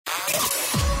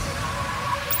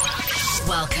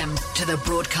Welcome to the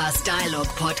Broadcast Dialogue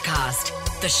Podcast,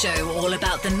 the show all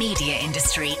about the media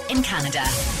industry in Canada.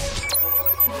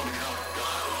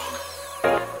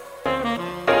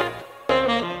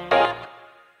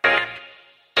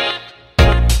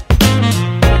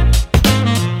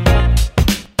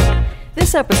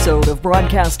 This episode of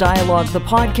Broadcast Dialogue, the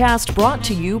podcast, brought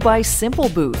to you by Simple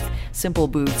Booth. Simple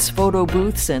Booth's photo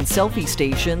booths and selfie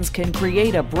stations can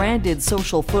create a branded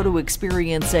social photo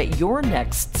experience at your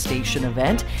next station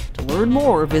event. To learn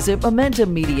more, visit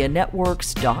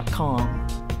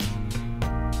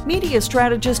MomentumMediaNetworks.com. Media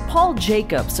strategist Paul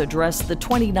Jacobs addressed the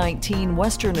 2019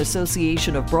 Western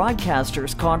Association of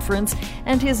Broadcasters Conference,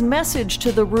 and his message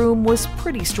to the room was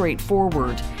pretty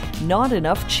straightforward. Not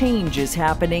enough change is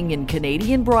happening in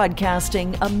Canadian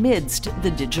broadcasting amidst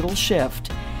the digital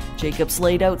shift. Jacobs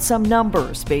laid out some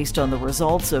numbers based on the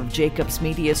results of Jacobs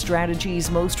Media Strategy's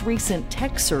most recent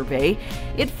tech survey.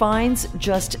 It finds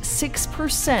just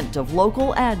 6% of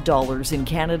local ad dollars in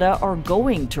Canada are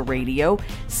going to radio,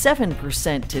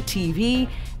 7% to TV,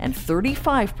 and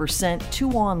 35%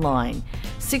 to online.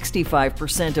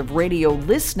 65% of radio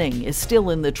listening is still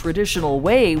in the traditional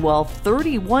way, while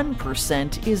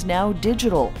 31% is now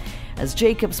digital. As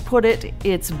Jacobs put it,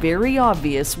 it's very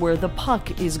obvious where the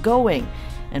puck is going,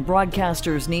 and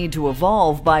broadcasters need to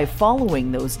evolve by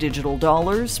following those digital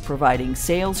dollars, providing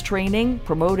sales training,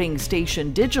 promoting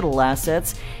station digital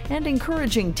assets, and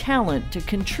encouraging talent to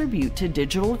contribute to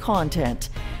digital content.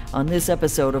 On this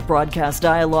episode of Broadcast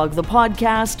Dialogue, the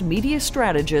podcast, media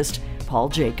strategist Paul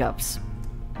Jacobs.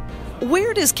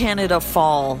 Where does Canada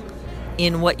fall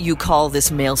in what you call this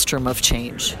maelstrom of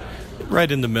change?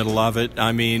 Right in the middle of it.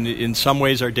 I mean, in some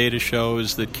ways our data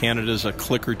shows that Canada's a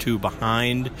click or two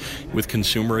behind with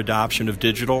consumer adoption of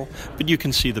digital, but you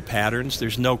can see the patterns.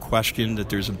 There's no question that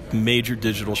there's a major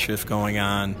digital shift going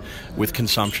on with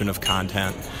consumption of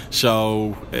content.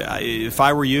 So if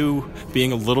I were you,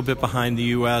 being a little bit behind the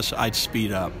U.S., I'd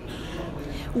speed up.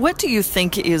 What do you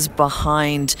think is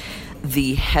behind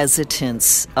the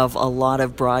hesitance of a lot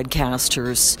of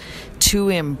broadcasters to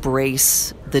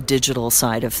embrace the digital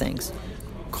side of things?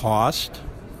 Cost,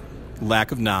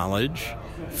 lack of knowledge,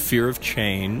 fear of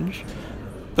change.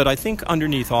 But I think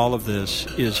underneath all of this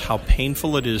is how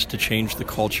painful it is to change the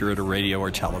culture at a radio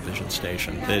or television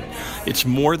station. That it's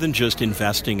more than just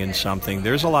investing in something.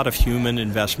 There's a lot of human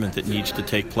investment that needs to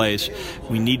take place.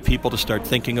 We need people to start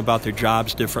thinking about their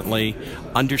jobs differently,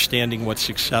 understanding what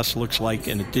success looks like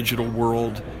in a digital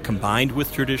world combined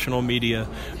with traditional media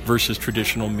versus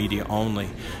traditional media only.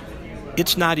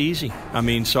 It's not easy. I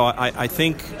mean, so I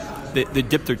think they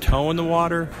dip their toe in the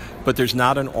water, but there's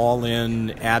not an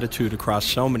all-in attitude across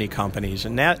so many companies,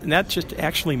 and that just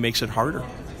actually makes it harder.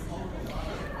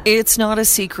 It's not a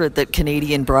secret that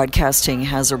Canadian broadcasting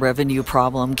has a revenue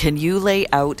problem. Can you lay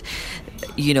out,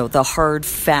 the hard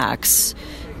facts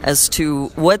as to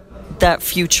what that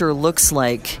future looks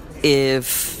like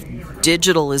if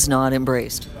digital is not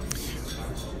embraced?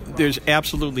 There's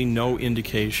absolutely no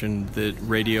indication that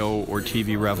radio or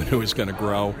TV revenue is going to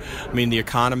grow. I mean, the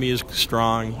economy is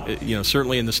strong.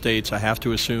 Certainly in the States, I have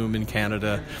to assume in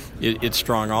Canada, it's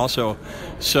strong also.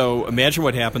 So imagine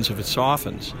what happens if it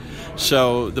softens.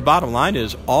 So the bottom line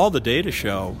is all the data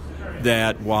show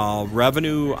that while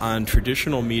revenue on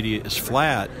traditional media is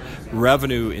flat,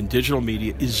 revenue in digital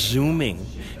media is zooming.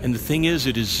 And the thing is,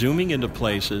 it is zooming into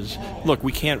places. Look,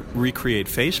 we can't recreate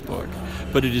Facebook,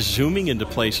 but it is zooming into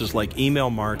places like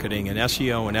email marketing and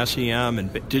SEO and SEM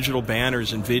and digital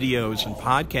banners and videos and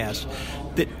podcasts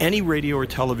that any radio or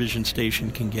television station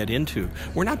can get into.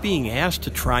 We're not being asked to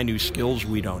try new skills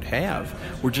we don't have.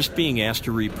 We're just being asked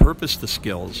to repurpose the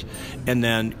skills and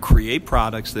then create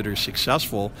products that are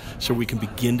successful so we can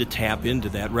begin to tap into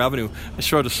that revenue. I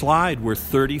showed a slide where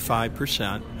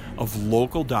 35% of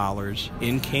local dollars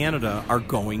in Canada are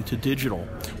going to digital,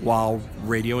 while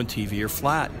radio and TV are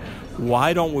flat.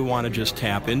 Why don't we want to just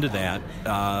tap into that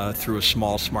through a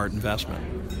small, smart investment?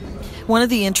 One of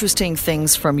the interesting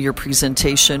things from your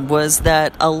presentation was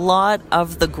that a lot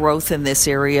of the growth in this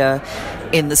area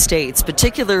in the States,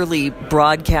 particularly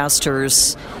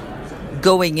broadcasters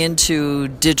going into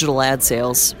digital ad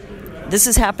sales, this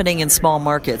is happening in small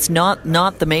markets, not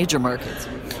the major markets.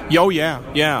 Oh, yeah.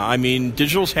 I mean,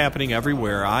 digital's happening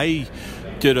everywhere. I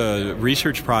did a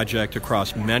research project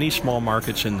across many small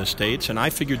markets in the States, and I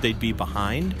figured they'd be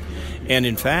behind. And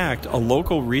in fact, a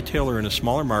local retailer in a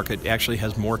smaller market actually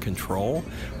has more control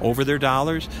over their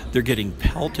dollars. They're getting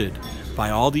pelted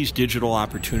by all these digital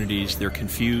opportunities. They're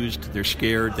confused, they're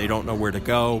scared, they don't know where to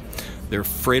go, they're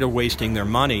afraid of wasting their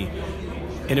money.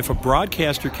 And if a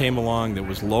broadcaster came along that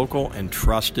was local and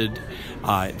trusted,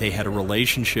 they had a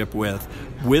relationship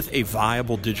with a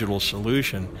viable digital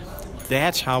solution,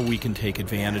 that's how we can take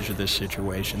advantage of this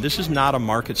situation. This is not a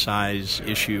market size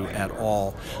issue at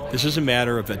all. This is a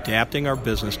matter of adapting our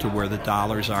business to where the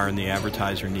dollars are and the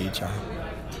advertiser needs are.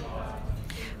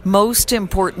 Most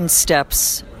important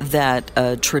steps that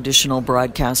a traditional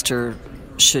broadcaster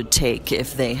should take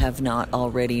if they have not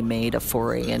already made a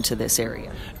foray into this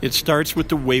area? It starts with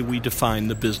the way we define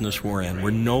the business we're in. We're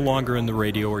no longer in the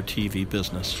radio or TV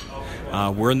business.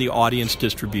 We're in the audience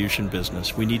distribution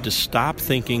business. We need to stop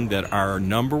thinking that our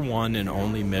number one and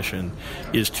only mission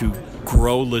is to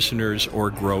grow listeners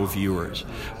or grow viewers.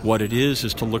 What it is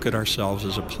to look at ourselves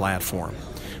as a platform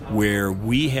where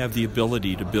we have the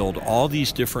ability to build all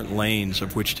these different lanes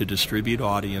of which to distribute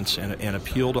audience and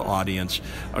appeal to audience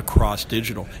across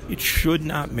digital. It should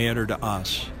not matter to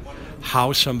us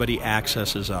how somebody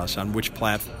accesses us on which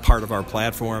part of our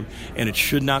platform, and it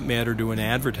should not matter to an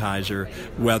advertiser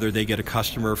whether they get a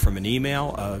customer from an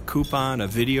email, a coupon, a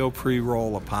video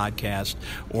pre-roll, a podcast,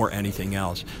 or anything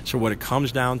else. So what it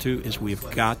comes down to is we've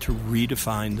got to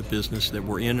redefine the business that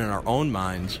we're in our own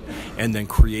minds, and then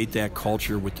create that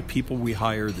culture with the people we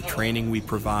hire, the training we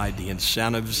provide, the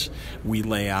incentives we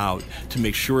lay out to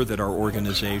make sure that our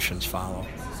organizations follow.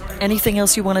 Anything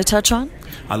else you want to touch on?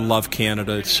 I love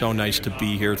Canada. It's so nice to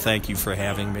be here. Thank you for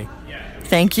having me.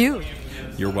 Thank you.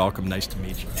 You're welcome. Nice to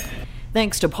meet you.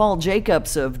 Thanks to Paul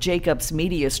Jacobs of Jacobs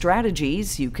Media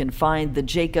Strategies. You can find the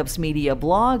Jacobs Media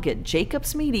blog at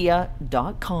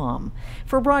jacobsmedia.com.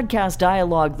 For Broadcast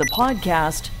Dialogue, the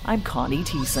podcast, I'm Connie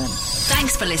Thiessen.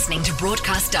 Thanks for listening to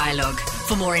Broadcast Dialogue.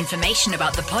 For more information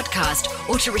about the podcast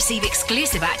or to receive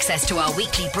exclusive access to our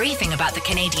weekly briefing about the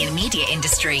Canadian media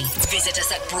industry, visit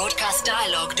us at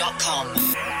broadcastdialogue.com.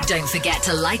 Don't forget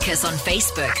to like us on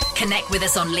Facebook, connect with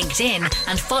us on LinkedIn,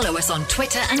 and follow us on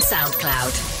Twitter and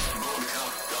SoundCloud.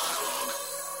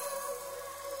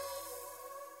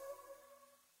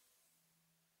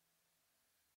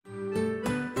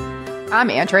 I'm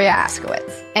Andrea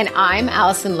Askowitz. And I'm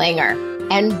Allison Langer.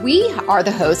 And we are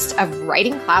the hosts of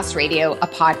Writing Class Radio, a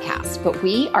podcast, but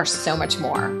we are so much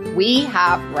more. We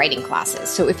have writing classes.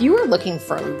 So if you are looking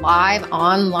for live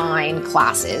online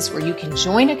classes where you can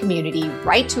join a community,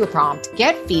 write to a prompt,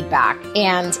 get feedback,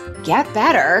 and get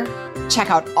better, check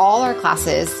out all our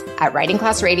classes at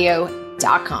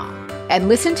writingclassradio.com. And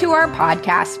listen to our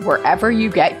podcast wherever you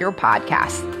get your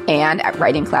podcasts and at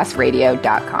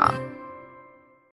writingclassradio.com.